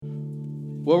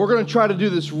Well, we're going to try to do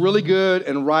this really good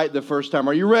and right the first time.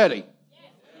 Are you ready?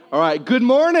 All right. Good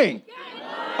morning.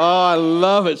 Oh, I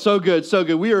love it. So good, so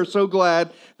good. We are so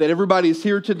glad that everybody is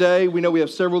here today. We know we have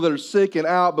several that are sick and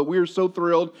out, but we are so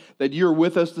thrilled that you're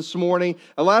with us this morning.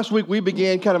 Last week, we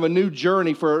began kind of a new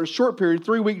journey for a short period,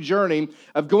 3-week journey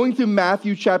of going through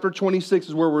Matthew chapter 26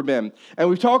 is where we've been.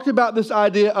 And we talked about this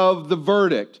idea of the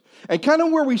verdict. And kind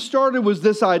of where we started was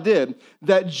this idea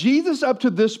that Jesus up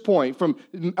to this point, from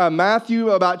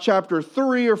Matthew about chapter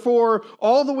 3 or 4,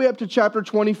 all the way up to chapter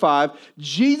 25,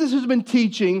 Jesus has been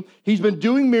teaching, he's been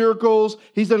doing miracles,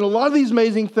 he's done a lot of these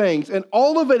amazing things, and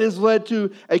all of it has led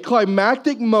to a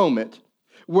climactic moment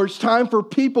where it's time for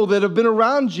people that have been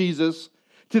around Jesus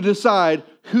to decide,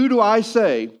 who do I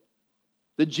say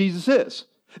that Jesus is?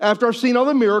 After I've seen all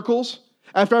the miracles,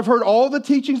 after I've heard all the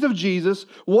teachings of Jesus,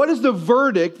 what is the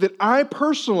verdict that I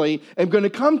personally am going to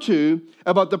come to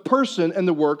about the person and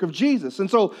the work of Jesus?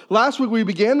 And so last week we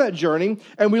began that journey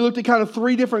and we looked at kind of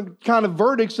 3 different kind of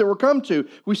verdicts that were come to.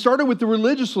 We started with the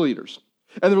religious leaders.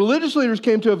 And the religious leaders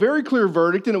came to a very clear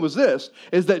verdict, and it was this,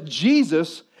 is that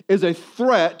Jesus is a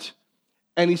threat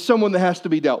and he's someone that has to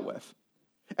be dealt with.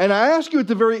 And I ask you at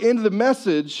the very end of the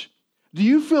message, do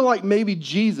you feel like maybe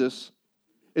Jesus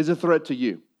is a threat to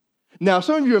you? Now,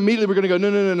 some of you immediately were going to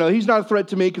go, no, he's not a threat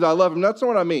to me because I love him. That's not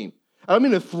what I mean. I don't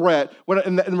mean a threat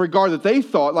in the regard that they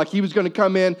thought like he was going to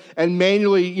come in and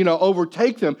manually,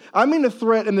 overtake them. I mean a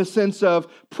threat in the sense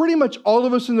of pretty much all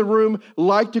of us in the room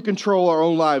like to control our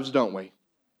own lives, don't we?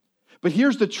 But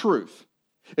here's the truth.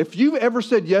 If you've ever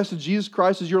said yes to Jesus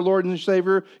Christ as your Lord and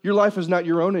Savior, your life is not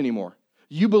your own anymore.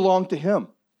 You belong to him.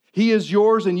 He is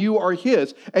yours and you are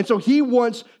his. And so he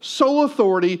wants sole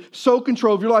authority, sole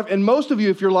control of your life. And most of you,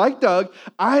 if you're like Doug,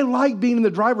 I like being in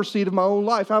the driver's seat of my own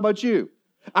life. How about you?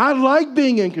 I like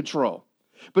being in control.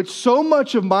 But so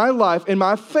much of my life and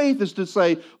my faith is to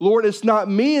say, Lord, it's not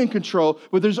me in control,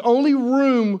 but there's only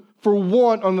room for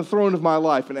one on the throne of my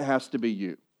life, and it has to be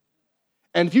you.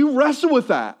 And if you wrestle with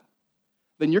that,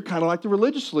 then you're kind of like the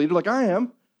religious leader, like I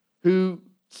am, who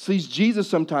sees Jesus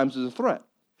sometimes as a threat.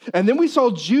 And then we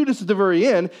saw Judas at the very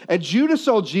end, and Judas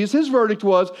saw Jesus. His verdict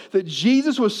was that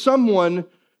Jesus was someone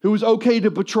who was okay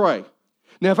to betray.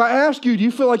 Now, if I ask you, do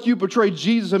you feel like you betrayed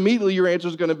Jesus? Immediately your answer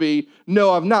is going to be, no,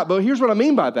 I've not. But here's what I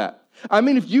mean by that. I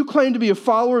mean, if you claim to be a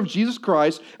follower of Jesus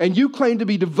Christ, and you claim to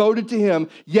be devoted to him,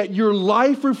 yet your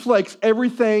life reflects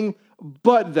everything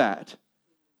but that,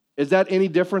 is that any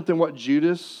different than what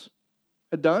Judas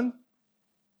had done?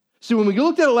 See, when we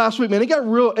looked at it last week, man, it got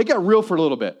real for a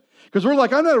little bit. Because we're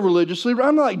like, I'm not a religious leader.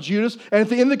 I'm not like Judas. And at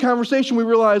the end of the conversation, we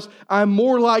realize I'm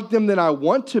more like them than I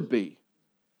want to be.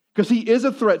 Because he is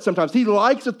a threat sometimes. He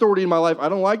likes authority in my life. I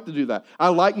don't like to do that. I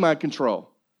like my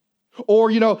control.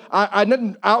 Or, I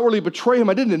didn't outwardly betray him.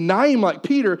 I didn't deny him like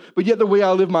Peter. But yet the way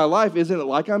I live my life, isn't it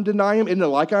like I'm denying him? Isn't it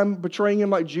like I'm betraying him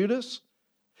like Judas?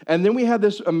 And then we had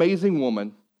this amazing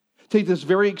woman take this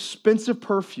very expensive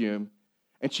perfume,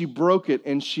 and she broke it,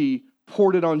 and she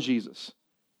poured it on Jesus.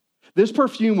 This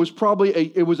perfume was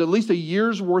it was at least a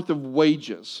year's worth of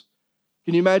wages.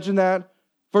 Can you imagine that?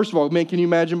 First of all, man, can you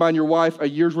imagine buying your wife a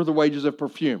year's worth of wages of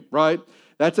perfume, right?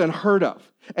 That's unheard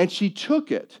of. And she took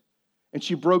it, and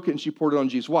she broke it, and she poured it on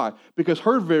Jesus. Why? Because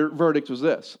her verdict was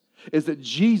this, is that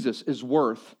Jesus is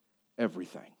worth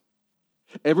everything.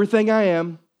 Everything I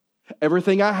am,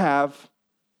 everything I have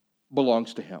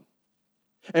belongs to him.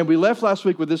 And we left last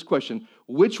week with this question,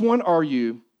 which one are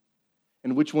you,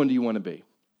 and which one do you want to be?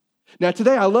 Now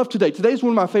today, I love today. Today's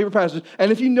one of my favorite passages.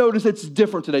 And if you notice, it's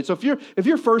different today. So if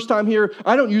you're first time here,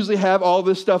 I don't usually have all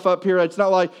this stuff up here. It's not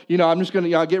like, I'm just going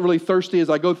to get really thirsty as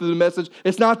I go through the message.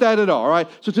 It's not that at all right?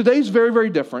 So today's very, very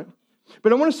different.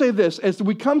 But I want to say this. As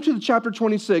we come to the chapter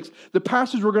 26, the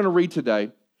passage we're going to read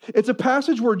today, it's a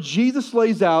passage where Jesus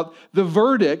lays out the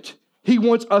verdict he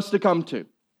wants us to come to.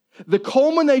 The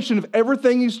culmination of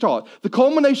everything he's taught, the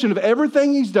culmination of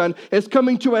everything he's done is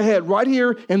coming to a head right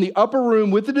here in the upper room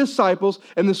with the disciples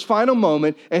in this final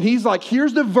moment. And he's like,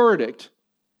 here's the verdict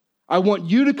I want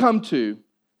you to come to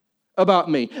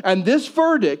about me. And this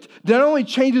verdict not only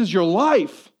changes your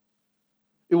life,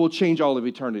 it will change all of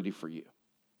eternity for you.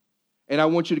 And I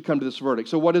want you to come to this verdict.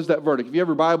 So what is that verdict? If you have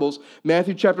your Bibles,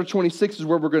 Matthew chapter 26 is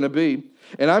where we're going to be.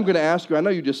 And I'm going to ask you, I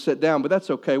know you just sit down, but that's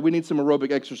okay. We need some aerobic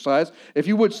exercise. If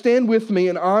you would stand with me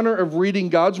in honor of reading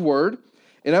God's word.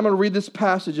 And I'm going to read this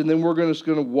passage, and then we're just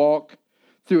going to walk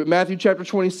through it. Matthew chapter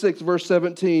 26, verse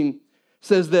 17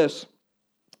 says this.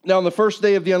 Now on the first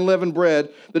day of the unleavened bread,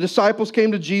 the disciples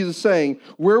came to Jesus saying,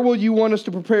 where will you want us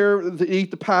to prepare to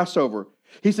eat the Passover?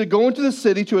 He said, go into the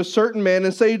city to a certain man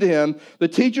and say to him, the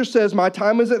teacher says, my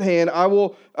time is at hand. I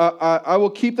will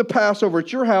keep the Passover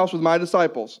at your house with my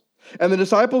disciples. And the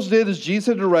disciples did as Jesus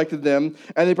had directed them,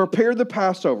 and they prepared the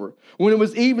Passover. When it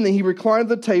was evening, he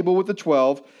reclined at the table with the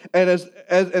 12, and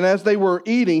as they were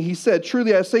eating, he said,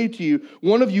 "Truly I say to you,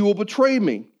 one of you will betray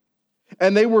me."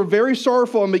 And they were very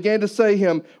sorrowful and began to say to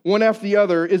him, one after the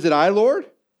other, "Is it I, Lord?"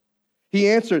 He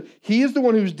answered, "He is the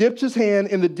one who's dipped his hand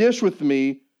in the dish with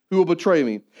me, who will betray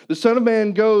me. The Son of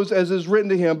Man goes as is written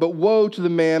to him, but woe to the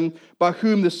man by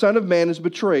whom the Son of Man is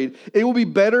betrayed. It will be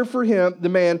better for him, the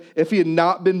man, if he had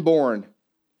not been born."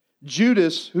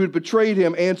 Judas, who had betrayed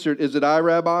him, answered, "Is it I,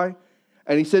 Rabbi?"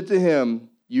 And he said to him,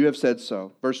 "You have said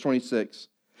so." Verse 26.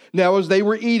 Now as they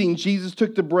were eating, Jesus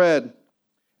took the bread,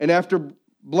 and after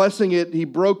blessing it, he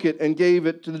broke it and gave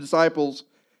it to the disciples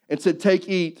and said, "Take,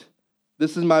 eat.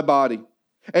 This is my body."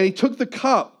 And he took the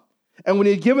cup, and when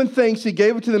he had given thanks, he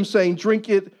gave it to them, saying, "Drink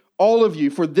it, all of you,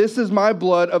 for this is my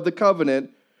blood of the covenant,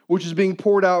 which is being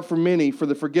poured out for many for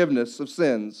the forgiveness of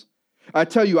sins. I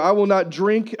tell you, I will not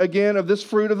drink again of this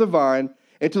fruit of the vine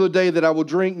until the day that I will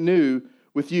drink new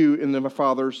with you in my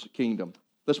Father's kingdom."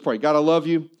 Let's pray. God, I love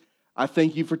you. I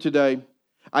thank you for today.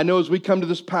 I know as we come to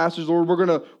this passage, Lord, we're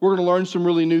gonna learn some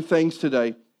really new things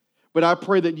today. But I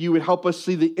pray that you would help us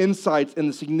see the insights and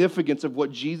the significance of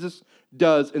what Jesus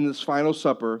does in this final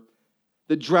supper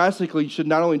that drastically should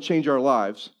not only change our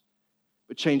lives,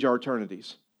 but change our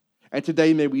eternities. And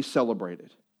today, may we celebrate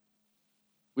it.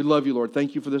 We love you, Lord.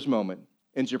 Thank you for this moment.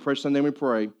 In your precious name we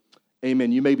pray.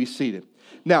 Amen. You may be seated.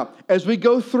 Now, as we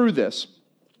go through this,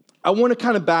 I want to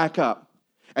kind of back up.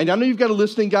 And I know you've got a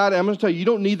listening guide, and I'm going to tell you, you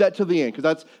don't need that till the end,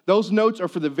 because those notes are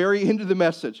for the very end of the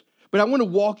message. But I want to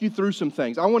walk you through some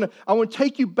things. I want to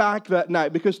take you back that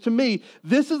night, because to me,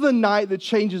 this is the night that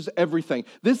changes everything.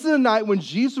 This is the night when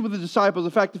Jesus with the disciples,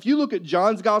 in fact, if you look at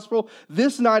John's gospel,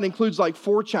 this night includes like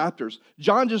 4 chapters.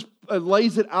 John just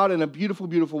lays it out in a beautiful,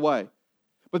 beautiful way.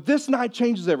 But this night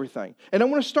changes everything. And I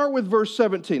want to start with verse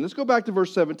 17. Let's go back to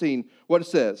verse 17, what it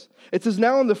says. It says,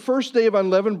 "Now on the first day of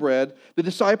unleavened bread, the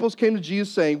disciples came to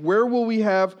Jesus saying, 'Where will we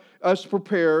have us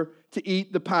prepare to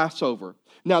eat the Passover?'"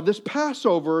 Now, this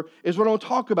Passover is what I want to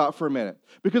talk about for a minute.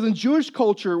 Because in Jewish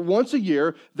culture, once a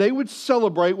year, they would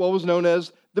celebrate what was known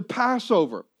as the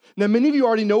Passover. Now, many of you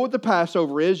already know what the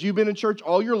Passover is. You've been in church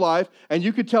all your life, and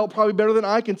you could tell probably better than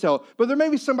I can tell. But there may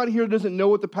be somebody here that doesn't know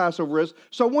what the Passover is,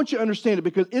 so I want you to understand it,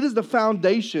 because it is the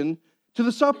foundation to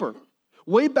the supper.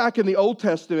 Way back in the Old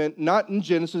Testament, not in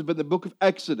Genesis, but in the book of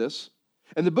Exodus.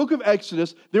 In the book of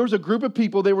Exodus, there was a group of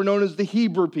people, they were known as the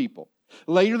Hebrew people.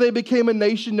 Later, they became a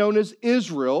nation known as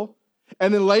Israel,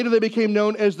 and then later they became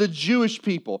known as the Jewish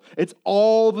people. It's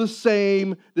all the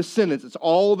same descendants. It's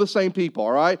all the same people,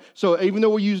 all right? So even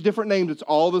though we use different names, it's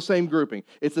all the same grouping.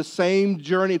 It's the same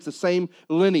journey. It's the same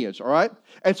lineage, all right?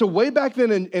 And so way back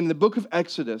then in the book of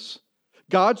Exodus,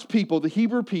 God's people, the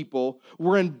Hebrew people,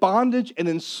 were in bondage and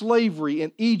in slavery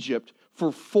in Egypt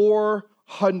for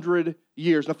 400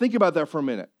 years. Now think about that for a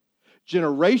minute.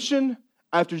 Generation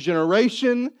after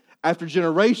generation after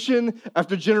generation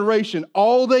after generation,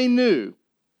 all they knew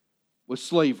was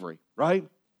slavery, right?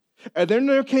 And then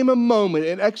there came a moment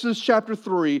in Exodus chapter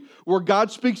 3 where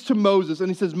God speaks to Moses and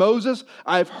he says, "Moses,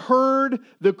 I've heard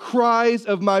the cries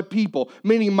of my people,"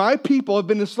 meaning my people have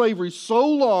been in slavery so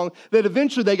long that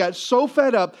eventually they got so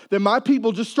fed up that my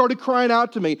people just started crying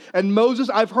out to me. And Moses,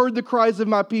 I've heard the cries of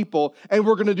my people, and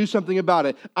we're going to do something about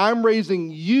it. I'm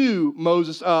raising you,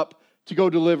 Moses, up to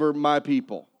go deliver my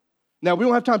people. Now, we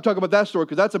don't have time to talk about that story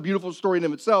because that's a beautiful story in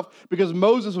of itself, because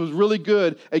Moses was really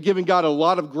good at giving God a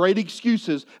lot of great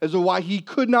excuses as to why he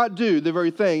could not do the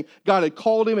very thing God had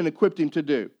called him and equipped him to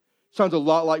do. Sounds a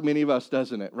lot like many of us,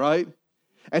 doesn't it, right?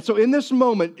 And so in this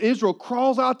moment, Israel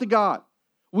crawls out to God.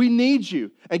 We need you.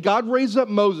 And God raises up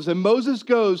Moses, and Moses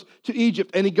goes to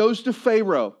Egypt, and he goes to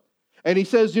Pharaoh. And he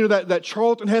says, that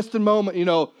Charlton Heston moment,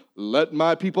 let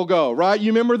my people go, right?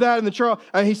 You remember that in the trial?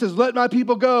 And he says, let my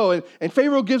people go. And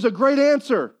Pharaoh gives a great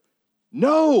answer.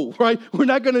 No, right? We're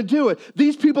not going to do it.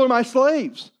 These people are my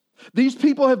slaves. These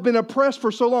people have been oppressed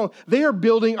for so long. They are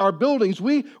building our buildings.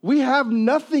 We have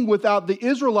nothing without the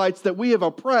Israelites that we have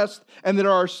oppressed and that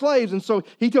are our slaves. And so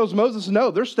he tells Moses,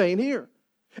 no, they're staying here.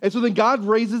 And so then God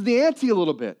raises the ante a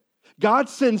little bit. God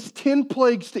sends 10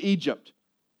 plagues to Egypt.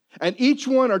 And each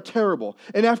one are terrible.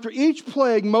 And after each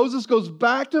plague, Moses goes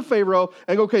back to Pharaoh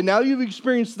and goes, okay, now you've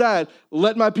experienced that,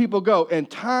 let my people go.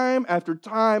 And time after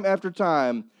time after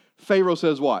time, Pharaoh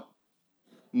says what?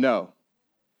 No.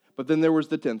 But then there was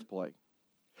the 10th plague.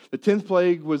 The 10th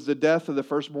plague was the death of the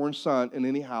firstborn son in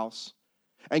any house.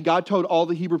 And God told all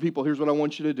the Hebrew people, here's what I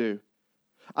want you to do.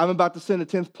 I'm about to send a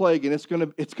 10th plague, and it's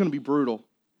going to be brutal.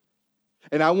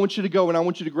 And I want you to go, and I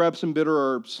want you to grab some bitter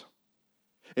herbs.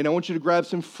 And I want you to grab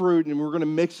some fruit, and we're going to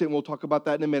mix it, and we'll talk about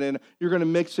that in a minute. And you're going to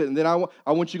mix it, and then I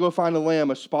want you to go find a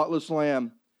lamb, a spotless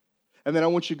lamb. And then I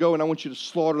want you to go, and I want you to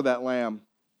slaughter that lamb.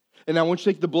 And I want you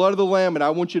to take the blood of the lamb, and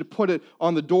I want you to put it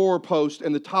on the doorpost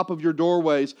and the top of your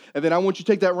doorways. And then I want you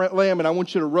to take that lamb, and I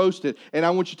want you to roast it. And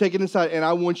I want you to take it inside, and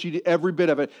I want you to every bit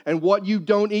of it. And what you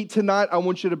don't eat tonight, I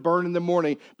want you to burn in the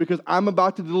morning, because I'm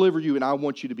about to deliver you, and I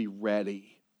want you to be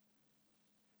ready.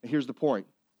 And here's the point.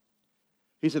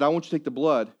 He said, I want you to take the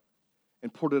blood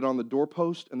and put it on the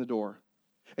doorpost and the door.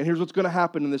 And here's what's going to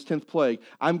happen in this 10th plague.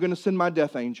 I'm going to send my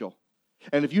death angel.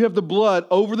 And if you have the blood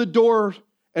over the door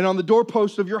and on the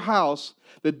doorpost of your house,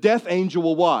 the death angel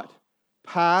will what?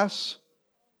 Pass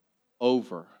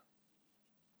over.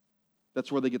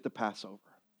 That's where they get the Passover.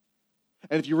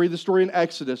 And if you read the story in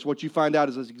Exodus, what you find out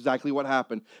is that's exactly what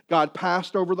happened. God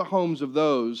passed over the homes of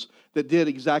those that did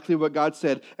exactly what God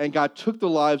said, and God took the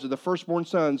lives of the firstborn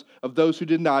sons of those who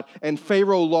did not, and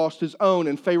Pharaoh lost his own,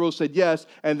 and Pharaoh said yes,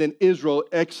 and then Israel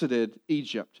exited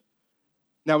Egypt.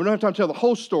 Now, we don't have time to tell the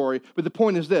whole story, but the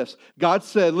point is this. God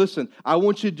said, listen, I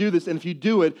want you to do this, and if you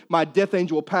do it, my death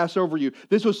angel will pass over you.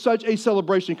 This was such a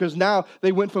celebration because now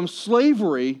they went from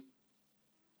slavery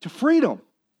to freedom.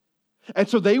 And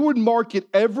so they would mark it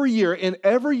every year, and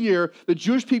every year the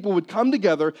Jewish people would come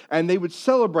together and they would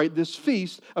celebrate this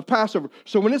feast of Passover.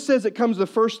 So when it says it comes the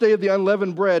first day of the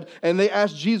unleavened bread, and they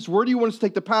asked Jesus, where do you want us to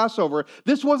take the Passover?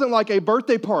 This wasn't like a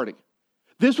birthday party.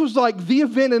 This was like the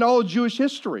event in all of Jewish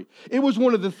history. It was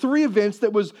one of the three events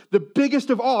that was the biggest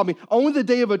of all. I mean, only the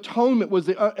Day of Atonement was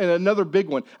another big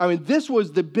one. I mean, this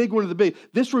was the big one of the big.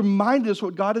 This reminded us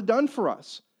what God had done for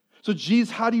us. So,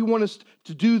 Jesus, how do you want us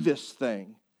to do this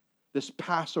thing? This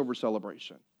Passover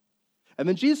celebration. And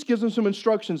then Jesus gives them some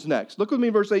instructions next. Look with me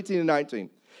in verse 18 and 19.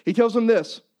 He tells them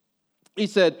this. He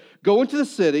said, go into the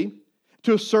city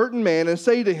to a certain man and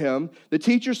say to him, the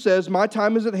teacher says, my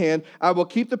time is at hand. I will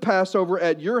keep the Passover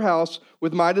at your house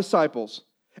with my disciples.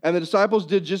 And the disciples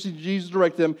did just as Jesus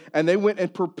directed them, and they went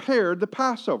and prepared the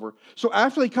Passover. So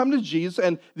after they come to Jesus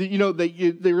and they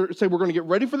say, we're going to get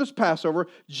ready for this Passover,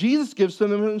 Jesus gives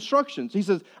them instructions. He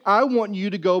says, I want you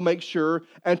to go make sure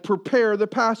and prepare the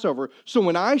Passover. So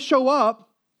when I show up,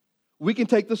 we can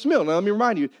take this meal. Now let me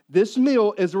remind you, this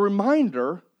meal is a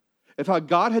reminder of how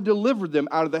God had delivered them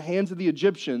out of the hands of the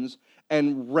Egyptians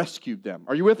and rescued them.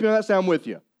 Are you with me on that? Say I'm with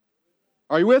you.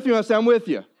 Are you with me on that? Say I'm with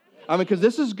you. I mean, because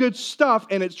this is good stuff,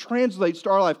 and it translates to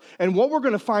our life. And what we're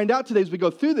going to find out today as we go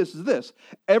through this is this.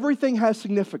 Everything has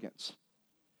significance.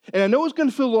 And I know it's going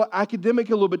to feel a little academic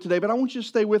a little bit today, but I want you to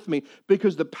stay with me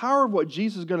because the power of what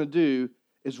Jesus is going to do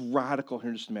is radical here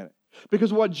in just a minute.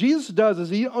 Because what Jesus does is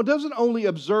he doesn't only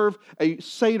observe a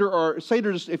Seder, or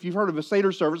Seder, just, if you've heard of a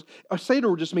Seder service, a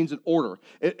Seder just means an order.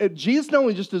 Jesus not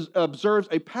only just observes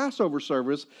a Passover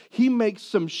service, he makes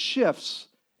some shifts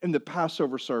in the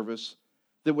Passover service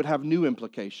that would have new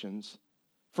implications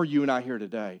for you and I here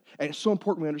today. And it's so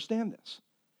important we understand this.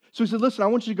 So he said, listen, I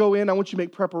want you to go in, I want you to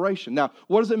make preparation. Now,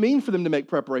 what does it mean for them to make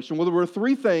preparation? Well, there were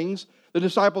three things the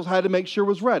disciples had to make sure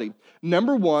was ready.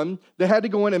 Number one, they had to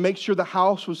go in and make sure the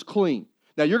house was clean.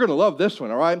 Now, you're going to love this one,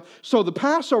 all right? So the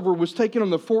Passover was taken on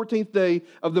the 14th day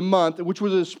of the month, which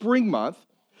was a spring month.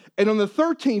 And on the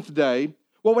 13th day,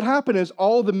 what would happen is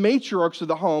all the matriarchs of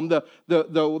the home, the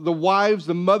wives,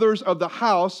 the mothers of the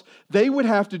house, they would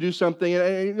have to do something.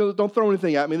 And don't throw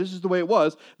anything at me. This is the way it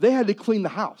was. They had to clean the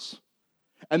house.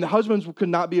 And the husbands could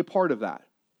not be a part of that.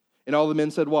 And all the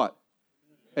men said what?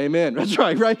 Amen. That's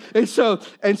right? And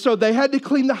so they had to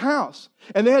clean the house.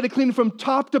 And they had to clean it from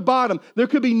top to bottom. There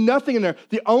could be nothing in there.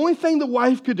 The only thing the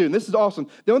wife could do, and this is awesome,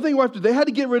 the only thing the wife could do, they had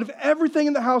to get rid of everything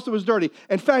in the house that was dirty.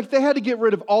 In fact, they had to get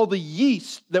rid of all the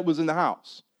yeast that was in the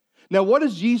house. Now, what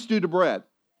does yeast do to bread?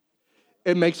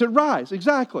 It makes it rise,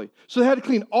 exactly. So they had to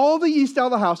clean all the yeast out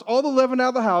of the house, all the leaven out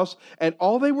of the house, and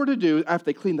all they were to do after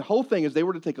they cleaned the whole thing is they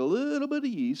were to take a little bit of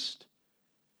yeast,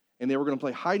 and they were going to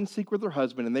play hide and seek with their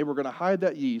husband, and they were going to hide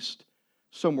that yeast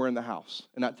somewhere in the house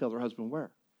and not tell their husband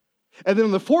where. And then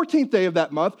on the 14th day of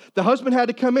that month, the husband had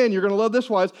to come in. You're going to love this,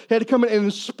 wives. He had to come in and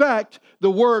inspect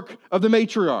the work of the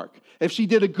matriarch. If she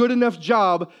did a good enough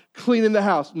job cleaning the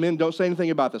house. Men, don't say anything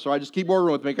about this, all right? Just keep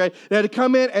ordering with me, okay? They had to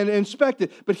come in and inspect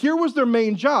it. But here was their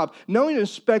main job. Not only to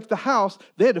inspect the house,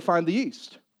 they had to find the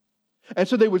yeast. And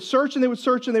so they would search and they would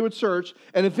search and they would search,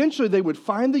 and eventually they would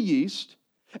find the yeast,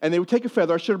 and they would take a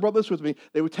feather. I should have brought this with me.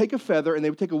 They would take a feather and they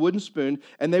would take a wooden spoon,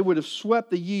 and they would have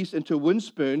swept the yeast into a wooden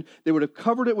spoon. They would have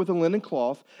covered it with a linen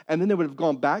cloth, and then they would have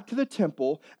gone back to the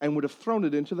temple and would have thrown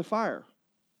it into the fire.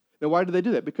 Now, why did they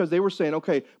do that? Because they were saying,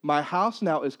 okay, my house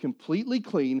now is completely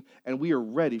clean, and we are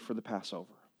ready for the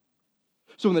Passover.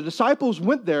 So when the disciples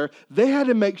went there, they had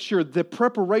to make sure the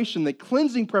preparation, the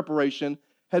cleansing preparation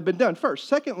had been done first.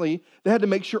 Secondly, they had to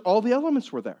make sure all the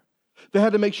elements were there. They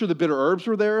had to make sure the bitter herbs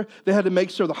were there. They had to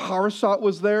make sure the harasat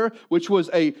was there, which was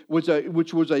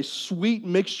a sweet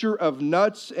mixture of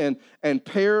nuts and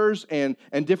pears and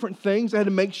different things. They had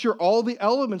to make sure all the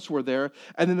elements were there.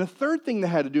 And then the third thing they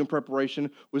had to do in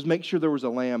preparation was make sure there was a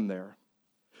lamb there,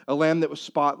 a lamb that was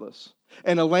spotless,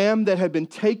 and a lamb that had been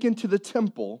taken to the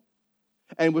temple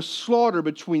and was slaughtered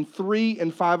between 3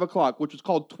 and 5 o'clock, which was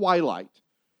called twilight.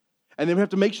 And they would have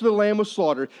to make sure the lamb was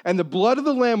slaughtered. And the blood of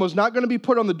the lamb was not going to be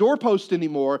put on the doorpost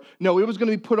anymore. No, it was going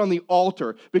to be put on the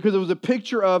altar because it was a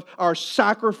picture of our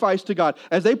sacrifice to God.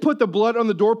 As they put the blood on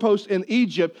the doorpost in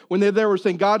Egypt, when they were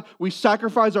saying, God, we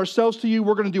sacrifice ourselves to you.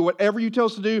 We're going to do whatever you tell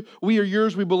us to do. We are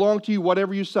yours. We belong to you,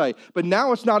 whatever you say. But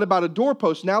now it's not about a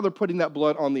doorpost. Now they're putting that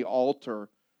blood on the altar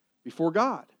before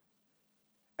God.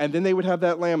 And then they would have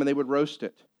that lamb and they would roast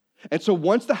it. And so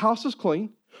once the house is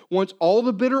clean, once all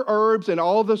the bitter herbs and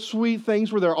all the sweet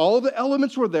things were there, all the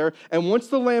elements were there, and once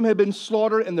the lamb had been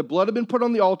slaughtered and the blood had been put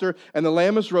on the altar and the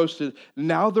lamb is roasted,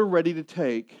 now they're ready to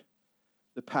take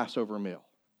the Passover meal.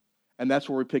 And that's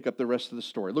where we pick up the rest of the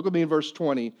story. Look at me in verse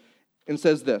 20, and it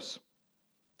says this.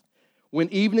 When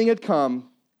evening had come,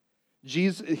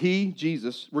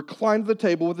 Jesus, reclined at the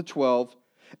table with the 12,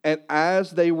 and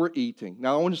as they were eating.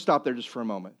 Now, I want to stop there just for a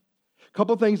moment. A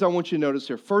couple of things I want you to notice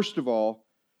here. First of all,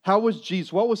 how was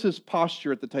Jesus? What was his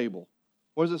posture at the table?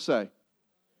 What does it say?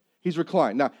 He's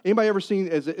reclined. Now, anybody ever seen,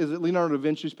 is it Leonardo da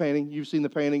Vinci's painting? You've seen the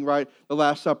painting, right? The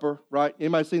Last Supper, right?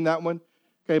 Anybody seen that one?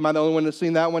 Okay, am I the only one that's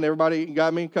seen that one? Everybody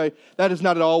got me? Okay, that is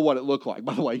not at all what it looked like,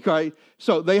 by the way, okay?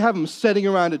 So they have them sitting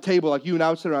around a table like you and I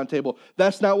would sit around a table.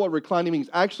 That's not what reclining means.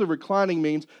 Actually, reclining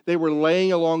means they were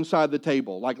laying alongside the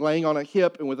table, like laying on a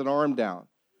hip and with an arm down.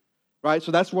 Right?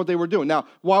 So that's what they were doing. Now,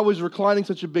 why was reclining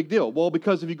such a big deal? Well,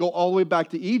 because if you go all the way back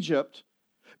to Egypt,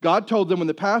 God told them when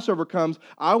the Passover comes,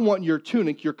 I want your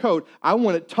tunic, your coat, I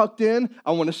want it tucked in,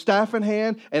 I want a staff in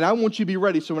hand, and I want you to be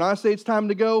ready. So when I say it's time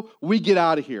to go, we get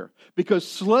out of here. Because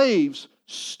slaves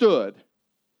stood,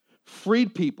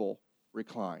 freed people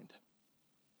reclined.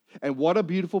 And what a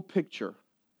beautiful picture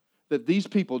that these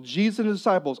people, Jesus and his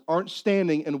disciples, aren't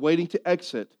standing and waiting to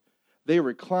exit. They are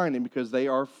reclining because they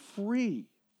are free.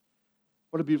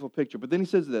 What a beautiful picture. But then he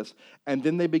says this, and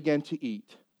then they began to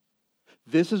eat.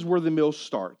 This is where the meal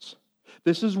starts.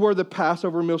 This is where the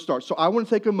Passover meal starts. So I want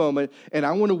to take a moment and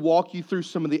I want to walk you through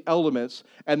some of the elements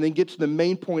and then get to the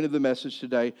main point of the message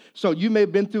today. So you may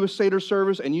have been through a Seder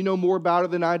service and you know more about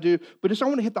it than I do, but I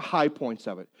want to hit the high points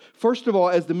of it. First of all,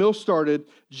 as the meal started,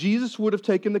 Jesus would have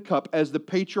taken the cup as the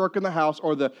patriarch in the house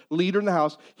or the leader in the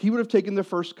house. He would have taken the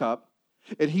first cup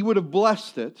and he would have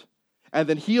blessed it, and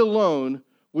then he alone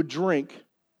would drink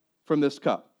from this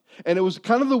cup. And it was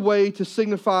kind of the way to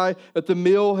signify that the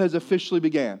meal has officially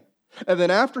began. And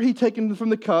then after he'd taken from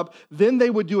the cup, then they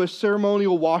would do a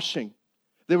ceremonial washing.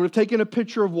 They would have taken a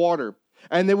pitcher of water,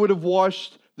 and they would have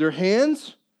washed their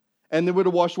hands, and they would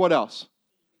have washed what else?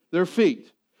 Their feet.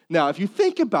 Now, if you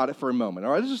think about it for a moment,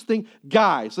 all right, let's just think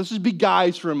guys. Let's just be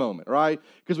guys for a moment, right?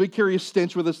 Because we carry a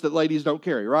stench with us that ladies don't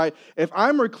carry, right? If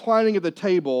I'm reclining at the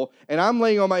table and I'm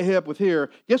laying on my hip with here,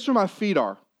 guess where my feet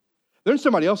are? They're in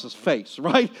somebody else's face,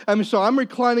 right? So I'm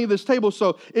reclining at this table.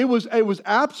 So it was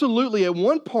absolutely at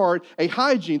one part a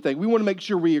hygiene thing. We want to make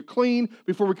sure we are clean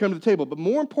before we come to the table. But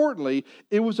more importantly,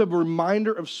 it was a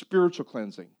reminder of spiritual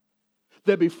cleansing.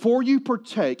 That before you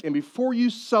partake and before you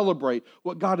celebrate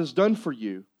what God has done for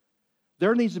you,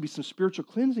 there needs to be some spiritual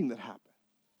cleansing that happened.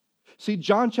 See,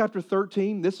 John chapter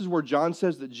 13, this is where John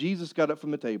says that Jesus got up from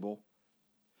the table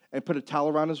and put a towel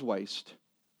around his waist,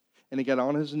 and he got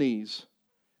on his knees,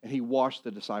 and he washed the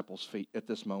disciples' feet at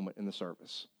this moment in the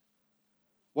service.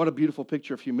 What a beautiful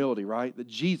picture of humility, right? That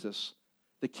Jesus,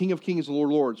 the King of Kings and Lord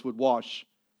of Lords, would wash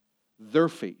their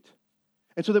feet.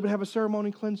 And so they would have a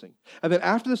ceremonial cleansing. And then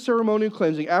after the ceremonial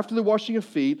cleansing, after the washing of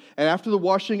feet, and after the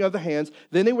washing of the hands,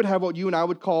 then they would have what you and I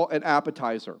would call an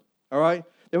appetizer. All right?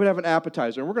 They would have an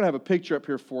appetizer. And we're going to have a picture up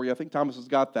here for you. I think Thomas has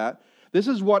got that. This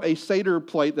is what a Seder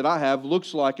plate that I have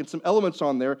looks like, and some elements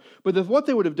on there. But what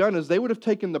they would have done is they would have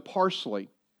taken the parsley,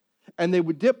 and they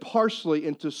would dip parsley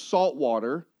into salt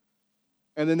water,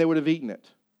 and then they would have eaten it.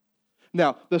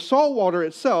 Now, the salt water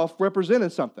itself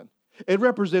represented something. It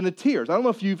represented tears. I don't know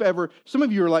if you've ever, some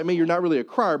of you are like me, you're not really a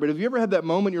crier, but have you ever had that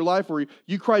moment in your life where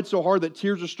you cried so hard that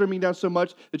tears are streaming down so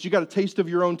much that you got a taste of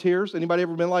your own tears? Anybody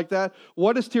ever been like that?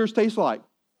 What does tears taste like?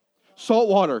 Salt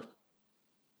water.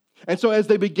 And so as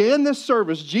they began this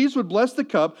service, Jesus would bless the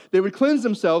cup, they would cleanse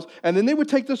themselves, and then they would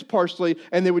take this parsley,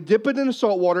 and they would dip it in the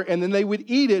salt water, and then they would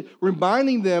eat it,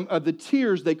 reminding them of the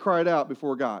tears they cried out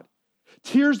before God.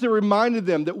 Tears that reminded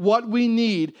them that what we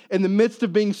need in the midst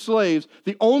of being slaves,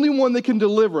 the only one that can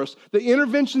deliver us, the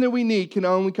intervention that we need can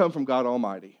only come from God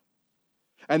Almighty.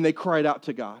 And they cried out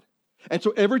to God. And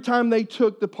so every time they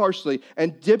took the parsley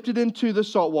and dipped it into the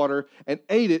salt water and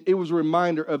ate it, it was a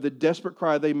reminder of the desperate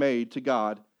cry they made to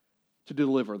God to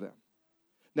deliver them.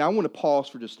 Now I want to pause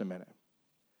for just a minute.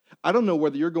 I don't know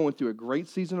whether you're going through a great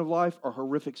season of life or a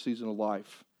horrific season of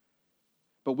life,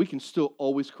 but we can still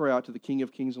always cry out to the King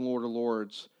of Kings and Lord of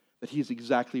Lords that He's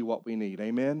exactly what we need.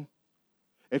 Amen?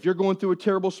 If you're going through a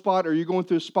terrible spot, or you're going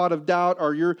through a spot of doubt,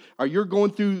 or you're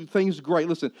going through things great,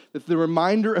 listen, the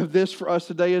reminder of this for us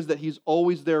today is that He's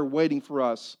always there waiting for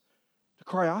us to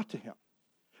cry out to Him.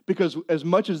 Because as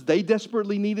much as they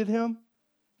desperately needed Him,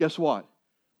 guess what?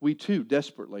 We too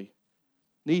desperately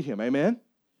need Him. Amen?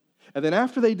 And then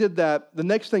after they did that, the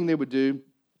next thing they would do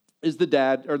is the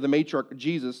dad, or the matriarch,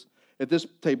 Jesus, at this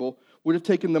table, would have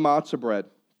taken the matzah bread.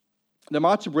 The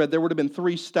matzah bread, there would have been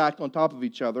 3 stacked on top of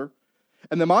each other.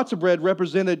 And the matzah bread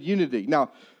represented unity. Now,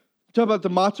 we'll talk about the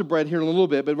matzah bread here in a little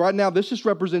bit, but right now this just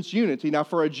represents unity. Now,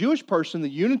 for a Jewish person, the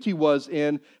unity was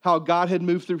in how God had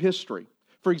moved through history.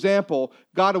 For example,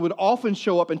 God would often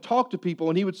show up and talk to people,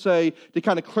 and He would say, to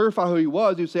kind of clarify who He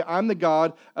was, He would say, I'm the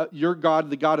God, your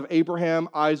God, the God of Abraham,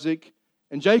 Isaac,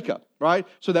 and Jacob, right?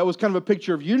 So that was kind of a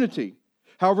picture of unity.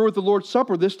 However, with the Lord's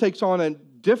Supper, this takes on a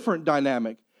different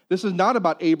dynamic. This is not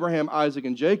about Abraham, Isaac,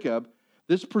 and Jacob.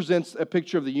 This presents a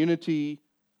picture of the unity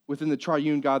within the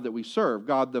triune God that we serve.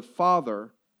 God the Father,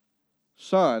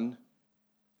 Son,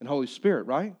 and Holy Spirit,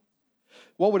 right?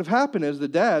 What would have happened is the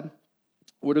dad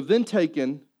would have then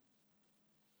taken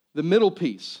the middle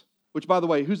piece, which, by the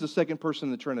way, who's the second person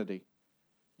in the Trinity?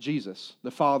 Jesus,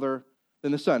 the Father,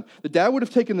 then the Son. The dad would have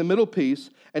taken the middle piece,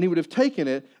 and he would have taken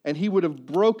it, and he would have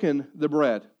broken the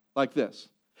bread like this.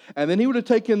 And then he would have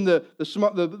taken the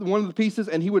one of the pieces,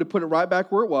 and he would have put it right back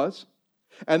where it was.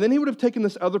 And then he would have taken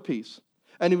this other piece,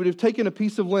 and he would have taken a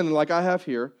piece of linen like I have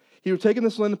here. He would have taken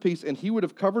this linen piece, and he would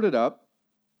have covered it up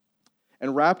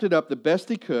and wrapped it up the best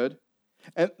he could.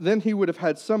 And then he would have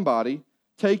had somebody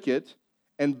take it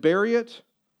and bury it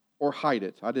or hide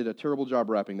it. I did a terrible job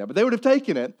wrapping that. But they would have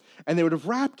taken it, and they would have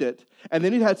wrapped it, and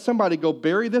then he'd had somebody go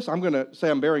bury this. I'm going to say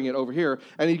I'm burying it over here.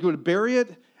 And he would bury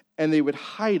it, and they would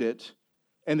hide it,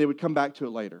 and they would come back to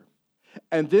it later.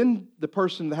 And then the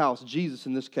person in the house, Jesus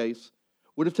in this case,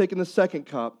 would have taken the second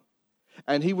cup,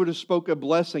 and he would have spoke a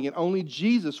blessing, and only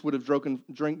Jesus would have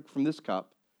drank from this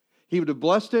cup. He would have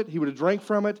blessed it, he would have drank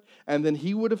from it, and then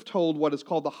he would have told what is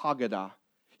called the Haggadah.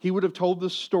 He would have told the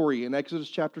story in Exodus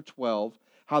chapter 12,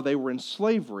 how they were in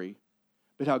slavery,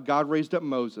 but how God raised up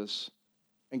Moses,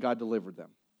 and God delivered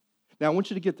them. Now, I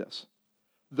want you to get this.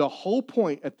 The whole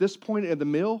point at this point in the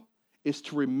meal is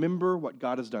to remember what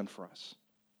God has done for us.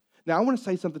 Now, I want to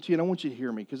say something to you, and I want you to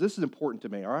hear me, because this is important to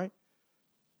me, all right?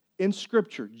 In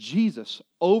Scripture, Jesus,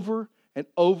 over and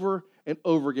over and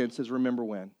over again, says, remember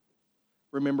when.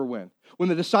 Remember when. When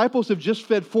the disciples have just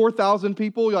fed 4,000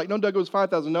 people, you're like, no, Doug, it was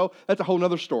 5,000. No, that's a whole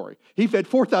other story. He fed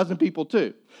 4,000 people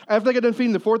too. After they got done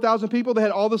feeding the 4,000 people, they had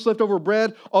all this leftover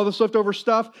bread, all this leftover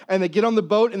stuff, and they get on the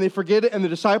boat and they forget it, and the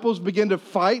disciples begin to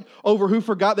fight over who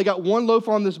forgot. They got one loaf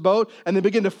on this boat, and they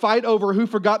begin to fight over who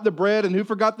forgot the bread and who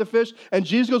forgot the fish. And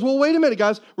Jesus goes, well, wait a minute,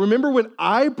 guys. Remember when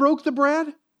I broke the bread?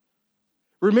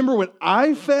 Remember when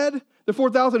I fed the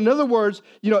 4,000? In other words,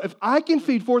 if I can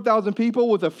feed 4,000 people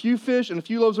with a few fish and a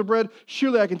few loaves of bread,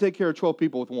 surely I can take care of 12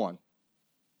 people with one.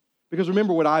 Because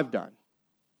remember what I've done.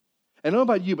 And I don't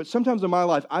know about you, but sometimes in my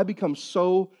life, I become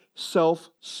so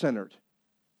self-centered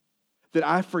that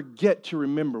I forget to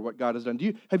remember what God has done.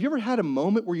 Have you ever had a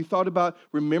moment where you thought about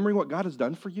remembering what God has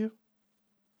done for you?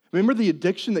 Remember the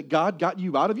addiction that God got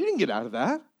you out of? You didn't get out of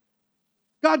that.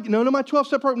 God, no, my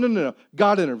 12-step program, no.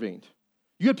 God intervened.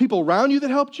 You had people around you that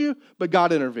helped you, but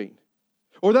God intervened.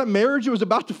 Or that marriage that was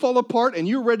about to fall apart and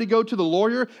you were ready to go to the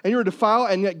lawyer and you were to file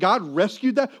and yet God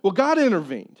rescued that. Well, God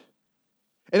intervened.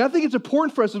 And I think it's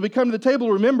important for us as we come to the table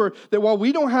to remember that while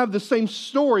we don't have the same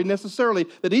story necessarily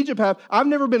that Egypt have, I've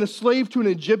never been a slave to an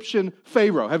Egyptian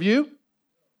Pharaoh. Have you?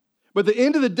 But at the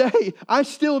end of the day, I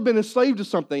still have been a slave to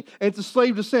something, and it's a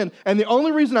slave to sin. And the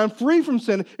only reason I'm free from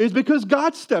sin is because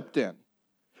God stepped in.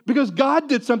 Because God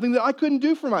did something that I couldn't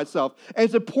do for myself. And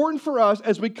it's important for us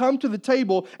as we come to the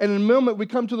table, and in a moment we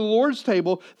come to the Lord's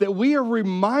table, that we are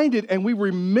reminded and we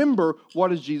remember what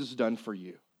has Jesus done for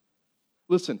you.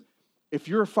 Listen, if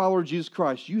you're a follower of Jesus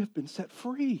Christ, you have been set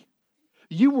free.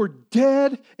 You were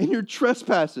dead in your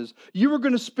trespasses. You were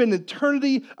going to spend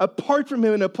eternity apart from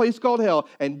Him in a place called hell,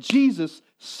 and Jesus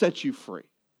set you free.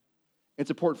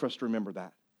 It's important for us to remember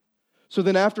that. So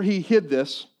then after He hid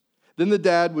this, Then the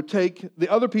dad would take the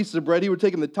other pieces of bread. He would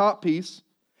take in the top piece,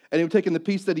 and he would take in the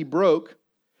piece that he broke,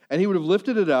 and he would have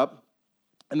lifted it up,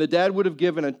 and the dad would have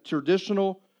given a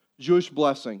traditional Jewish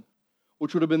blessing,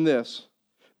 which would have been this: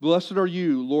 "Blessed are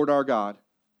you, Lord our God,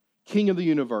 King of the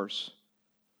universe,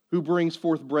 who brings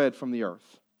forth bread from the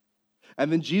earth."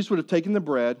 And then Jesus would have taken the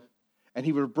bread, and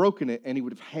he would have broken it, and he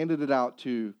would have handed it out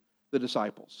to the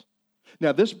disciples.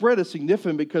 Now, this bread is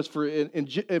significant because for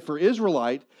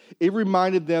Israelite, it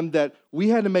reminded them that we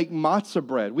had to make matzah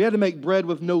bread. We had to make bread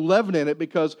with no leaven in it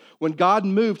because when God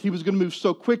moved, he was going to move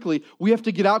so quickly, we have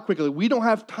to get out quickly. We don't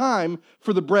have time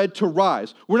for the bread to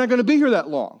rise. We're not going to be here that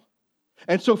long.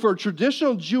 And so for a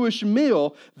traditional Jewish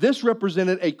meal, this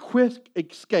represented a quick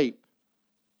escape.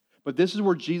 But this is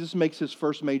where Jesus makes his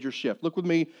first major shift. Look with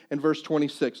me in verse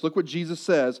 26. Look what Jesus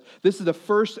says. This is the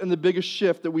first and the biggest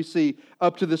shift that we see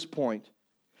up to this point.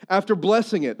 After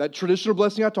blessing it, that traditional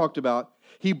blessing I talked about,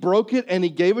 he broke it and he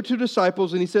gave it to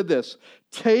disciples and he said this: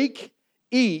 "Take,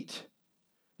 eat.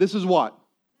 This is what?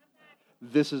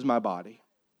 This is my body.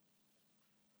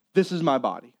 This is my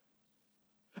body."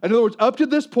 In other words, up to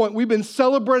this point, we've been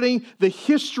celebrating the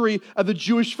history of the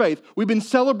Jewish faith. We've been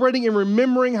celebrating and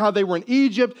remembering how they were in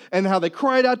Egypt and how they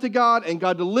cried out to God and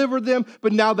God delivered them,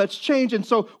 but now that's changed. And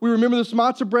so we remember this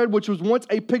matzah bread, which was once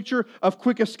a picture of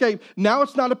quick escape. Now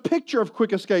it's not a picture of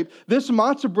quick escape. This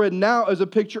matzah bread now is a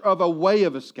picture of a way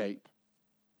of escape.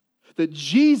 That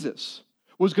Jesus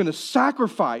was going to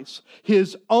sacrifice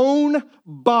his own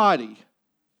body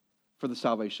for the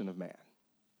salvation of man.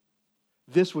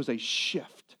 This was a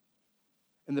shift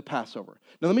in the Passover.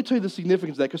 Now, let me tell you the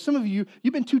significance of that, because some of you,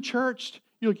 you've been too churched.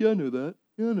 You're like, "Yeah, I know that.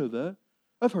 Yeah, I know that.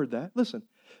 I've heard that." Listen,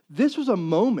 this was a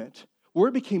moment where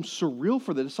it became surreal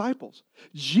for the disciples.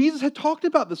 Jesus had talked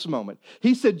about this moment.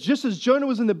 He said, just as Jonah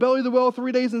was in the belly of the whale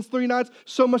 3 days and 3 nights,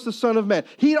 so must the Son of Man.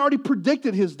 He had already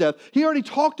predicted his death. He already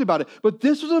talked about it. But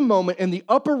this was a moment in the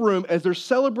upper room as they're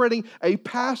celebrating a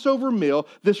Passover meal,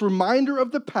 this reminder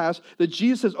of the past, that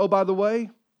Jesus says, "Oh, by the way,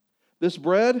 this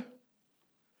bread,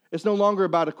 it's no longer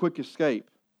about a quick escape.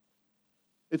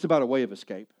 It's about a way of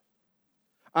escape.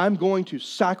 I'm going to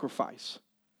sacrifice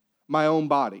my own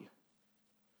body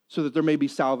so that there may be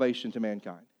salvation to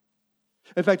mankind."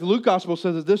 In fact, the Luke Gospel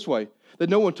says it this way, that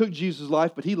no one took Jesus'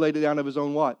 life, but he laid it down of his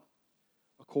own what?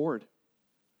 Accord.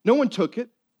 No one took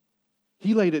it.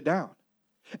 He laid it down.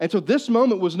 And so this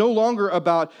moment was no longer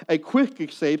about a quick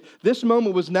escape. This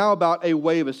moment was now about a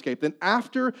way of escape. Then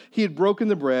after he had broken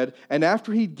the bread and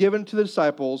after he'd given it to the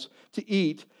disciples to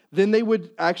eat, then they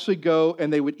would actually go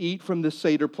and they would eat from the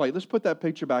Seder plate. Let's put that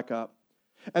picture back up.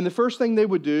 And the first thing they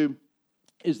would do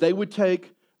is they would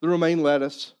take the romaine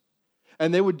lettuce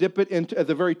and they would dip it into, at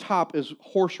the very top is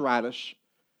horseradish.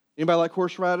 Anybody like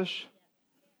horseradish?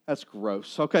 That's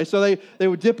gross. Okay, so they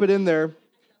would dip it in there.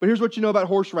 But here's what you know about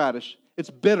horseradish. It's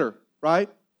bitter, right?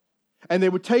 And they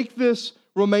would take this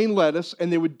romaine lettuce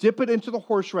and they would dip it into the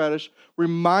horseradish,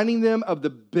 reminding them of the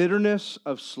bitterness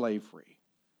of slavery.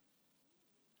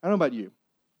 I don't know about you.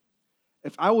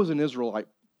 If I was an Israelite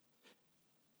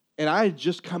and I had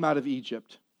just come out of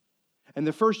Egypt, and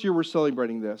the first year we're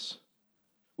celebrating this,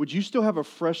 would you still have a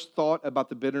fresh thought about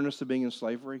the bitterness of being in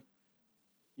slavery?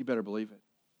 You better believe it.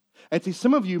 And see,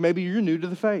 some of you, maybe you're new to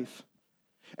the faith.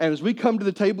 And as we come to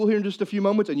the table here in just a few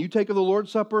moments and you take of the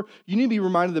Lord's Supper, you need to be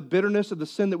reminded of the bitterness of the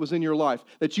sin that was in your life,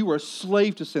 that you were a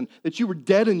slave to sin, that you were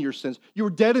dead in your sins, you were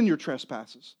dead in your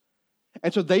trespasses.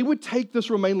 And so they would take this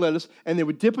romaine lettuce and they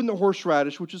would dip in the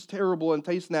horseradish, which is terrible and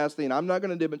tastes nasty, and I'm not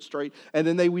going to demonstrate, and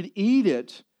then they would eat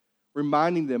it,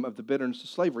 reminding them of the bitterness of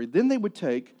slavery. Then they would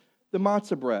take the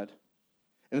matzah bread.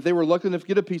 And if they were lucky enough to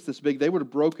get a piece this big, they would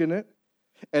have broken it.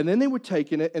 And then they would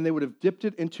take it and they would have dipped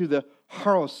it into the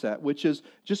haroset, which is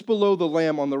just below the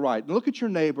lamb on the right. And look at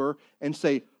your neighbor and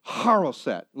say,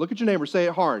 haroset. Look at your neighbor, say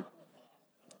it hard.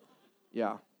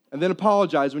 Yeah. And then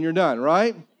apologize when you're done,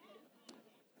 right?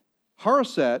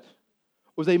 Haroset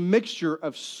was a mixture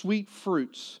of sweet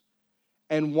fruits,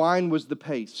 and wine was the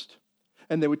paste.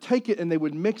 And they would take it and they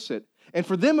would mix it. And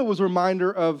for them, it was a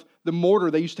reminder of the mortar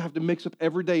they used to have to mix up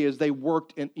every day as they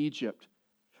worked in Egypt.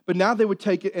 But now they would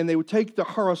take it and they would take the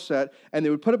haroset and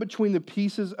they would put it between the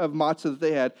pieces of matzah that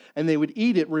they had and they would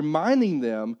eat it, reminding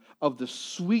them of the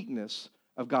sweetness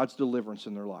of God's deliverance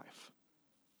in their life.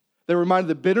 They were reminded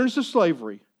of the bitterness of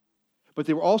slavery, but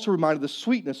they were also reminded of the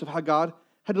sweetness of how God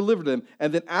had delivered them.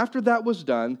 And then after that was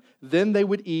done, then they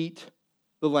would eat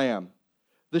the lamb,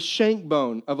 the shank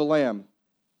bone of a lamb,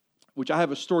 which I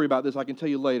have a story about this I can tell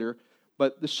you later.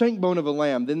 But the shank bone of a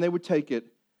lamb, then they would take it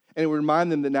and it would remind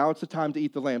them that now it's the time to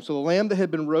eat the lamb. So the lamb that had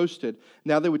been roasted,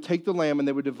 now they would take the lamb and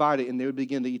they would divide it and they would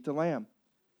begin to eat the lamb.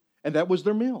 And that was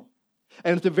their meal.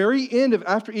 And at the very end of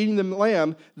after eating the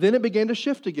lamb, then it began to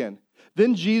shift again.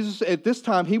 Then Jesus, at this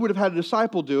time, he would have had a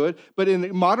disciple do it, but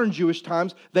in modern Jewish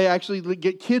times, they actually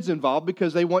get kids involved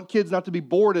because they want kids not to be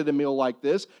bored at a meal like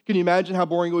this. Can you imagine how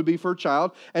boring it would be for a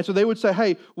child? And so they would say,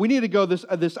 hey, we need to go, this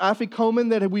afikomen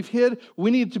that we've hid,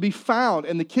 we need it to be found.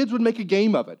 And the kids would make a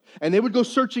game of it. And they would go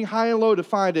searching high and low to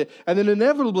find it. And then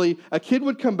inevitably, a kid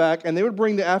would come back and they would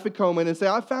bring the afikomen and say,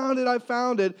 I found it, I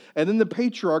found it. And then the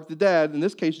patriarch, the dad, in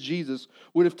this case Jesus,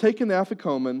 would have taken the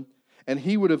afikomen and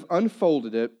he would have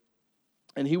unfolded it,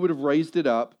 and he would have raised it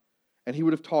up, and he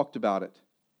would have talked about it.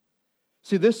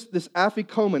 See, this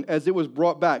afikomen, as it was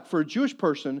brought back, for a Jewish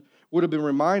person, would have been a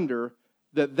reminder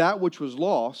that that which was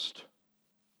lost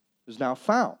is now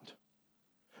found.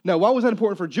 Now, why was that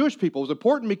important for Jewish people? It was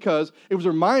important because it was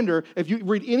a reminder, if you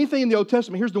read anything in the Old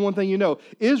Testament, here's the one thing you know.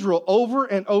 Israel, over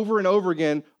and over and over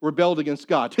again, rebelled against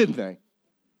God, didn't they?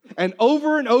 And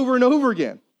over and over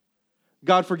again,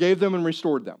 God forgave them and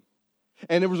restored them.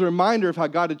 And it was a reminder of how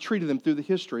God had treated them through the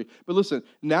history. But listen,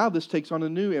 now this takes on a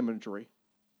new imagery.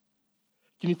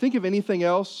 Can you think of anything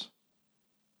else?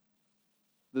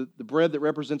 The bread that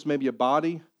represents maybe a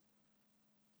body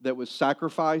that was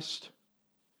sacrificed,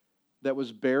 that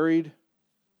was buried,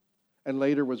 and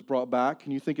later was brought back.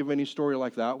 Can you think of any story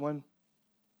like that one?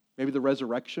 Maybe the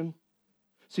resurrection?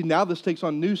 See, now this takes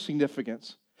on new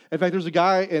significance. In fact, there's a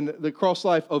guy in the Cross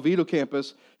Life Oviedo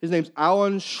campus. His name's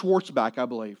Alan Schwartzbach, I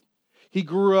believe. He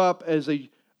grew up as a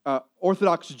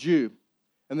Orthodox Jew,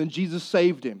 and then Jesus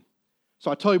saved him.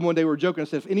 So I told him one day, we were joking, I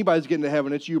said, if anybody's getting to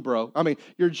heaven, it's you, bro. I mean,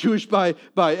 you're Jewish by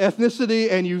ethnicity,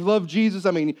 and you love Jesus.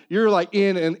 I mean, you're like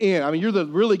in and in. I mean, you're the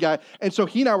really guy. And so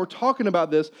he and I were talking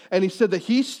about this, and he said that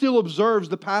he still observes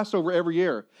the Passover every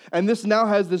year. And this now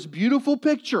has this beautiful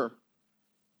picture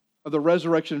of the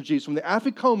resurrection of Jesus. When the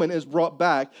afikomen is brought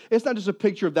back, it's not just a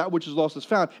picture of that which is lost is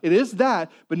found. It is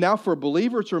that, but now for a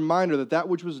believer, it's a reminder that that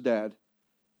which was dead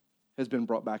has been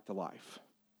brought back to life.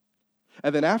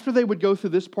 And then after they would go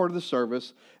through this part of the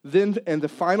service, then, and the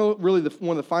final, really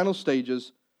one of the final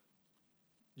stages,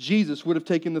 Jesus would have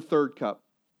taken the third cup.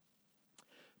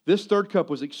 This third cup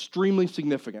was extremely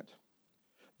significant.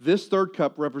 This third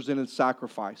cup represented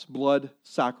sacrifice, blood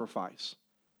sacrifice.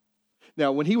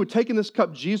 Now, when he would take in this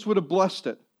cup, Jesus would have blessed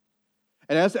it.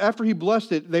 And after he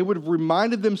blessed it, they would have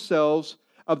reminded themselves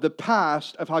of the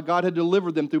past of how God had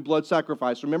delivered them through blood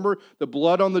sacrifice. Remember the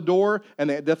blood on the door, and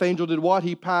the death angel did what?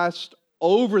 He passed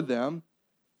over them.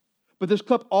 But this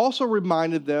cup also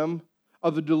reminded them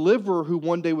of the deliverer who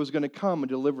one day was going to come and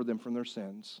deliver them from their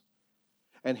sins.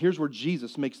 And here's where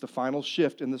Jesus makes the final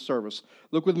shift in the service.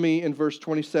 Look with me in verse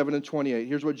 27 and 28.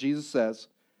 Here's what Jesus says.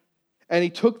 And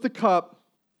he took the cup,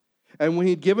 and when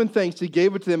he had given thanks, he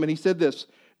gave it to them, and he said this,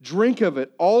 drink of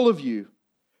it, all of you,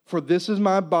 for this is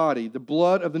my body, the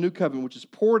blood of the new covenant, which is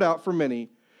poured out for many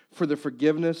for the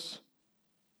forgiveness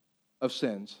of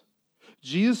sins.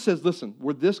 Jesus says, listen,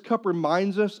 where this cup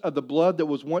reminds us of the blood that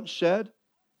was once shed,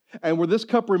 and where this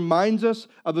cup reminds us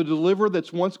of the deliverer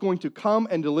that's once going to come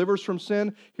and deliver us from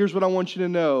sin, here's what I want you to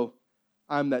know.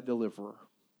 I'm that deliverer.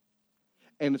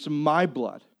 And it's my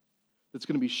blood that's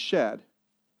going to be shed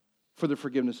for the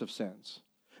forgiveness of sins.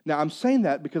 Now, I'm saying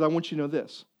that because I want you to know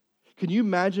this. Can you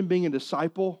imagine being a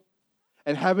disciple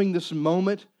and having this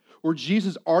moment where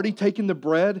Jesus already taken the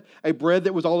bread, a bread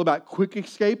that was all about quick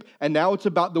escape, and now it's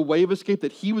about the way of escape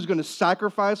that he was going to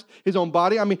sacrifice his own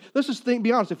body? I mean, let's just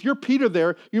be honest. If you're Peter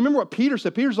there, you remember what Peter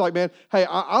said. Peter's like, man, hey,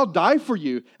 I'll die for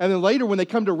you. And then later when they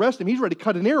come to arrest him, he's ready to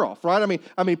cut an ear off, right?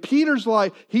 I mean, Peter's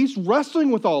like, he's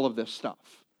wrestling with all of this stuff.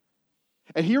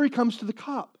 And here he comes to the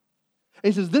cup.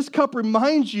 And he says, this cup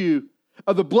reminds you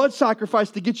of the blood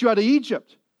sacrifice to get you out of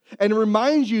Egypt. And it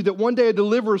reminds you that one day a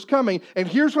deliverer is coming. And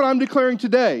here's what I'm declaring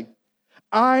today.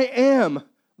 I am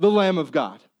the Lamb of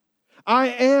God. I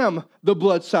am the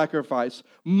blood sacrifice.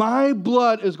 My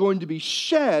blood is going to be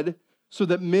shed so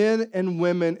that men and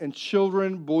women and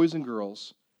children, boys and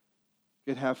girls,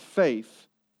 can have faith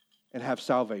and have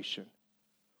salvation.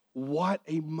 What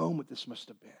a moment this must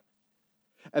have been.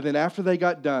 And then after they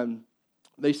got done,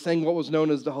 they sang what was known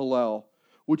as the Hallel,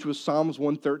 which was Psalms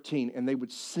 113, and they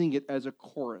would sing it as a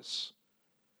chorus.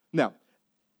 Now,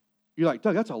 you're like,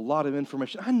 Doug, that's a lot of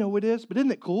information. I know it is, but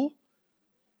isn't it cool?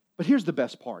 But here's the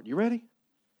best part. You ready?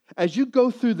 As you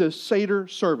go through the Seder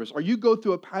service, or you go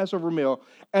through a Passover meal,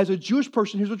 as a Jewish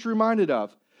person, here's what you're reminded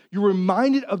of. You're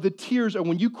reminded of the tears of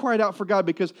when you cried out for God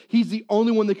because he's the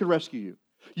only one that could rescue you.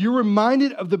 You're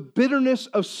reminded of the bitterness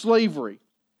of slavery.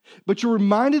 But you're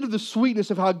reminded of the sweetness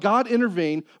of how God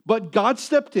intervened, but God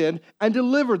stepped in and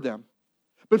delivered them.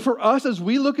 But for us, as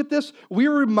we look at this, we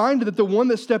are reminded that the one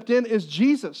that stepped in is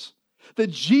Jesus.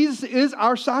 that Jesus is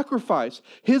our sacrifice.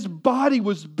 His body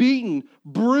was beaten,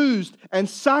 bruised, and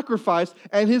sacrificed,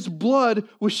 and his blood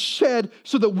was shed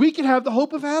so that we can have the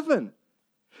hope of heaven.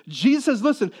 Jesus says,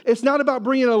 listen, it's not about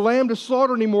bringing a lamb to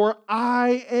slaughter anymore.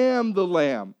 I am the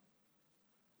lamb.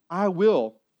 I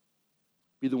will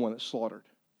be the one that's slaughtered.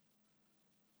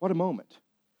 What a moment.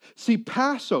 See,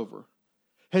 Passover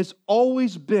has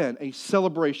always been a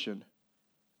celebration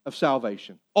of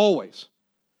salvation. Always.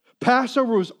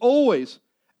 Passover was always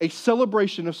a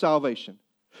celebration of salvation.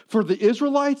 For the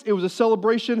Israelites, it was a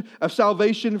celebration of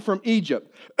salvation from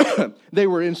Egypt. They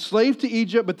were enslaved to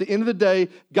Egypt, but at the end of the day,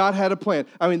 God had a plan.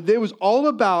 I mean, it was all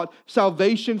about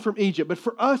salvation from Egypt. But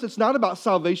for us, it's not about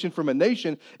salvation from a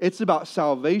nation. It's about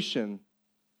salvation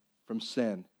from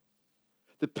sin.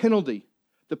 The penalty,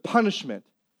 the punishment,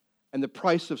 and the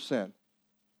price of sin.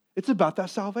 It's about that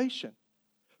salvation.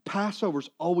 Passover's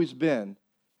always been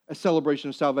a celebration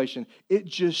of salvation. It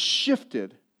just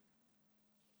shifted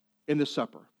in the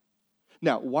supper.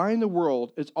 Now, why in the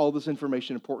world is all this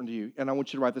information important to you? And I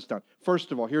want you to write this down.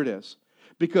 First of all, here it is.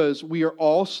 Because we are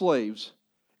all slaves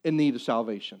in need of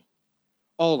salvation.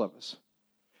 All of us.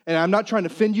 And I'm not trying to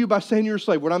offend you by saying you're a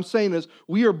slave. What I'm saying is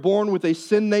we are born with a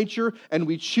sin nature, and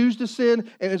we choose to sin,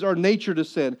 and it's our nature to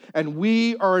sin. And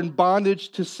we are in bondage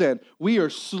to sin. We are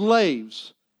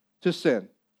slaves to sin.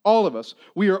 All of us.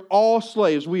 We are all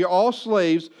slaves. We are all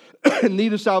slaves in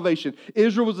need of salvation.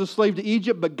 Israel was a slave to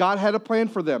Egypt, but God had a plan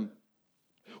for them.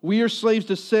 We are slaves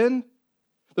to sin.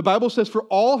 The Bible says, for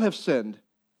all have sinned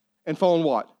and fallen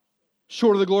what?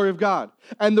 Short of the glory of God.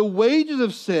 And the wages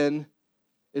of sin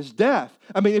is death.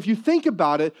 I mean, if you think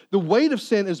about it, the weight of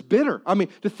sin is bitter. I mean,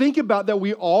 to think about that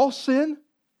we all sin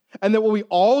and that what we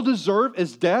all deserve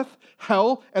is death,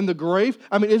 hell, and the grave.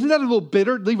 I mean, isn't that a little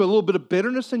bitter? Leave a little bit of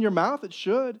bitterness in your mouth? It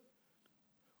should.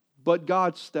 But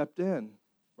God stepped in,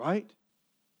 right?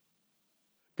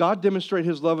 God demonstrated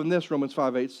his love in this. Romans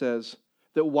 5:8 says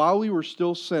that while we were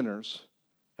still sinners,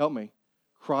 help me,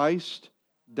 Christ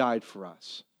died for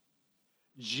us.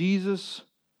 Jesus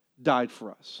died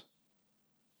for us.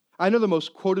 I know the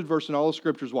most quoted verse in all of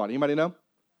Scripture is what? Anybody know?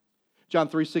 John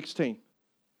 3:16.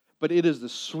 But it is the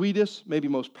sweetest, maybe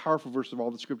most powerful verse of all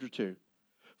the Scripture too.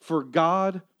 For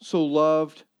God so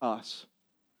loved us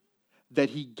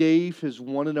that he gave his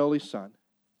one and only Son,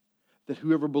 that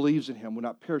whoever believes in him will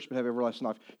not perish but have everlasting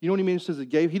life. You know what he means? It says he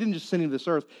gave. He didn't just send him to this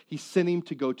earth. He sent him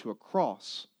to go to a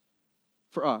cross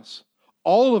for us.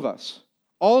 All of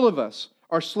us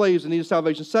are slaves in need of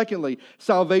salvation. Secondly,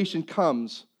 salvation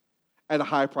comes at a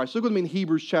high price. Look with me in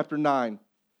Hebrews chapter 9.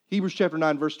 Hebrews chapter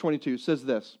 9, verse 22 says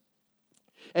this.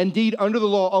 Indeed, under the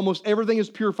law, almost everything is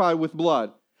purified with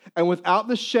blood. And without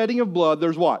the shedding of blood,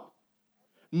 there's what?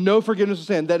 No forgiveness of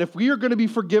sin. That if we are going to be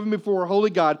forgiven before a holy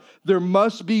God, there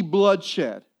must be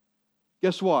bloodshed.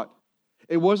 Guess what?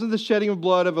 It wasn't the shedding of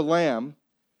blood of a lamb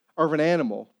or of an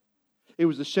animal. It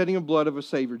was the shedding of blood of a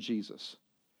Savior, Jesus.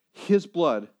 His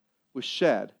blood was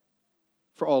shed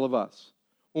for all of us.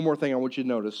 One more thing I want you to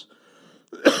notice.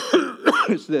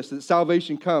 It's this, that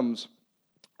salvation comes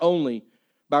only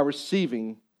by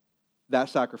receiving that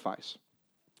sacrifice.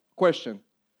 Question.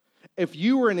 If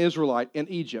you were an Israelite in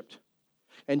Egypt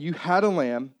and you had a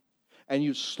lamb and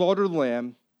you slaughtered the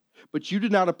lamb, but you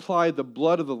did not apply the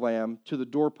blood of the lamb to the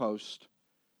doorpost,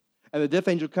 and the death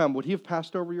angel come, would he have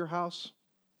passed over your house?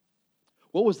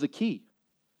 What was the key?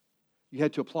 You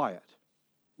had to apply it,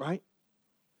 right?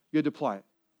 You had to apply it.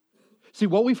 See,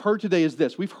 what we've heard today is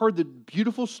this. We've heard the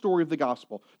beautiful story of the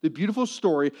gospel, the beautiful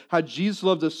story how Jesus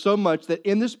loved us so much that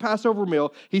in this Passover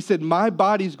meal, he said, my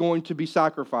body's going to be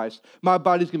sacrificed. My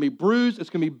body's going to be bruised, it's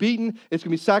going to be beaten, it's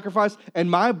going to be sacrificed,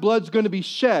 and my blood's going to be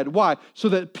shed. Why? So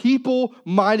that people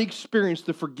might experience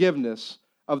the forgiveness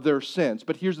of their sins.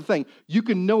 But here's the thing. You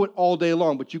can know it all day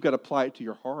long, but you've got to apply it to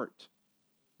your heart,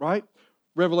 right?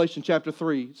 Revelation chapter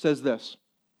 3 says this.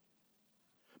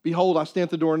 Behold, I stand at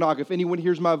the door and knock. If anyone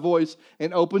hears my voice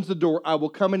and opens the door, I will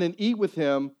come in and eat with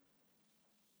him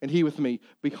and he with me.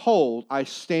 Behold, I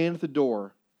stand at the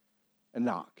door and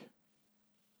knock.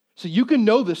 So you can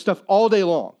know this stuff all day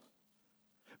long.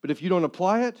 But if you don't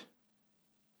apply it,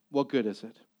 what good is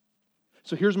it?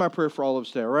 So here's my prayer for all of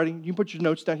us today. All right? You can put your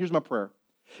notes down. Here's my prayer.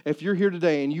 If you're here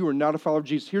today and you are not a follower of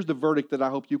Jesus, here's the verdict that I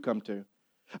hope you come to.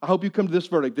 I hope you come to this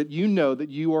verdict, that you know that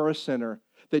you are a sinner,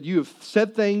 that you have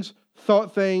said things,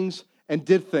 thought things, and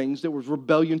did things that was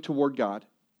rebellion toward God.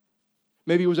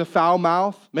 Maybe it was a foul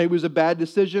mouth. Maybe it was a bad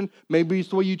decision. Maybe it's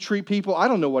the way you treat people. I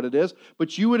don't know what it is.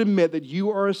 But you would admit that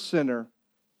you are a sinner.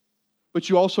 But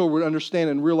you also would understand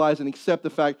and realize and accept the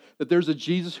fact that there's a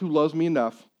Jesus who loves me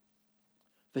enough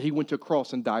that he went to a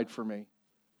cross and died for me.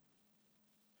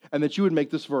 and that you would make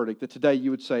this verdict, that today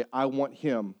you would say, I want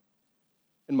him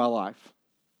in my life.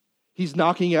 He's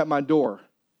knocking at my door.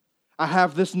 I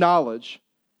have this knowledge,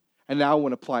 and now I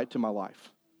want to apply it to my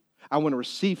life. I want to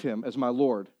receive him as my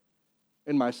Lord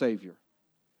and my Savior.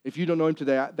 If you don't know him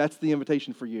today, that's the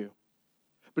invitation for you.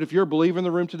 But if you're a believer in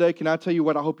the room today, can I tell you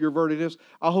what I hope your verdict is?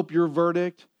 I hope your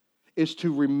verdict is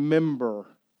to remember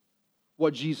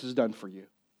what Jesus has done for you.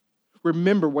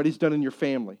 Remember what he's done in your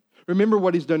family. Remember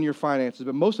what he's done in your finances.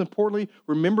 But most importantly,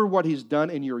 remember what he's done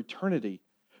in your eternity.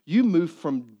 You moved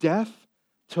from death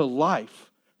to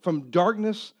life, from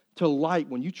darkness to light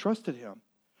when you trusted him,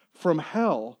 from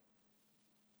hell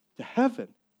to heaven.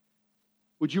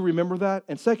 Would you remember that?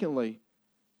 And secondly,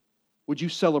 would you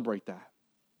celebrate that?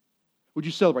 Would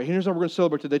you celebrate? Here's how we're going to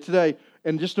celebrate today. Today,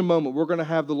 in just a moment, we're going to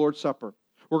have the Lord's Supper.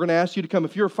 We're going to ask you to come.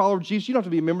 If you're a follower of Jesus, you don't have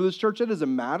to be a member of this church. That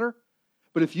doesn't matter.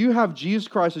 But if you have Jesus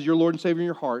Christ as your Lord and Savior in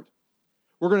your heart,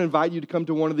 we're going to invite you to come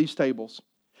to one of these tables.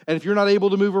 And if you're not able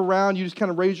to move around, you just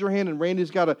kind of raise your hand, and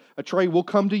Randy's got a tray. We'll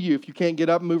come to you. If you can't get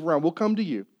up and move around, we'll come to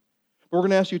you. But we're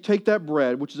going to ask you to take that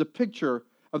bread, which is a picture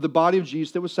of the body of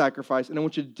Jesus that was sacrificed, and I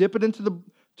want you to dip it into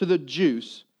the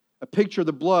juice, a picture of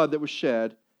the blood that was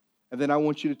shed, and then I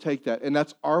want you to take that. And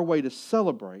that's our way to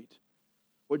celebrate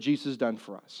what Jesus has done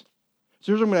for us.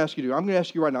 So here's what I'm going to ask you to do. I'm going to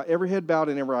ask you right now, every head bowed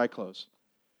and every eye closed.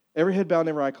 Every head bowed and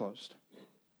every eye closed.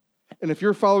 And if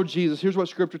you're a follower of Jesus, here's what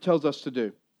Scripture tells us to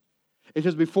do. It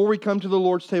says before we come to the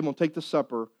Lord's table and take the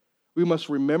supper, we must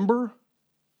remember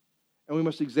and we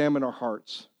must examine our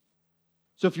hearts.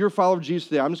 So if you're a follower of Jesus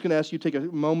today, I'm just going to ask you to take a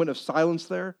moment of silence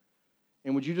there.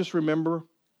 And would you just remember,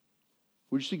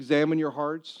 would you just examine your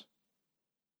hearts?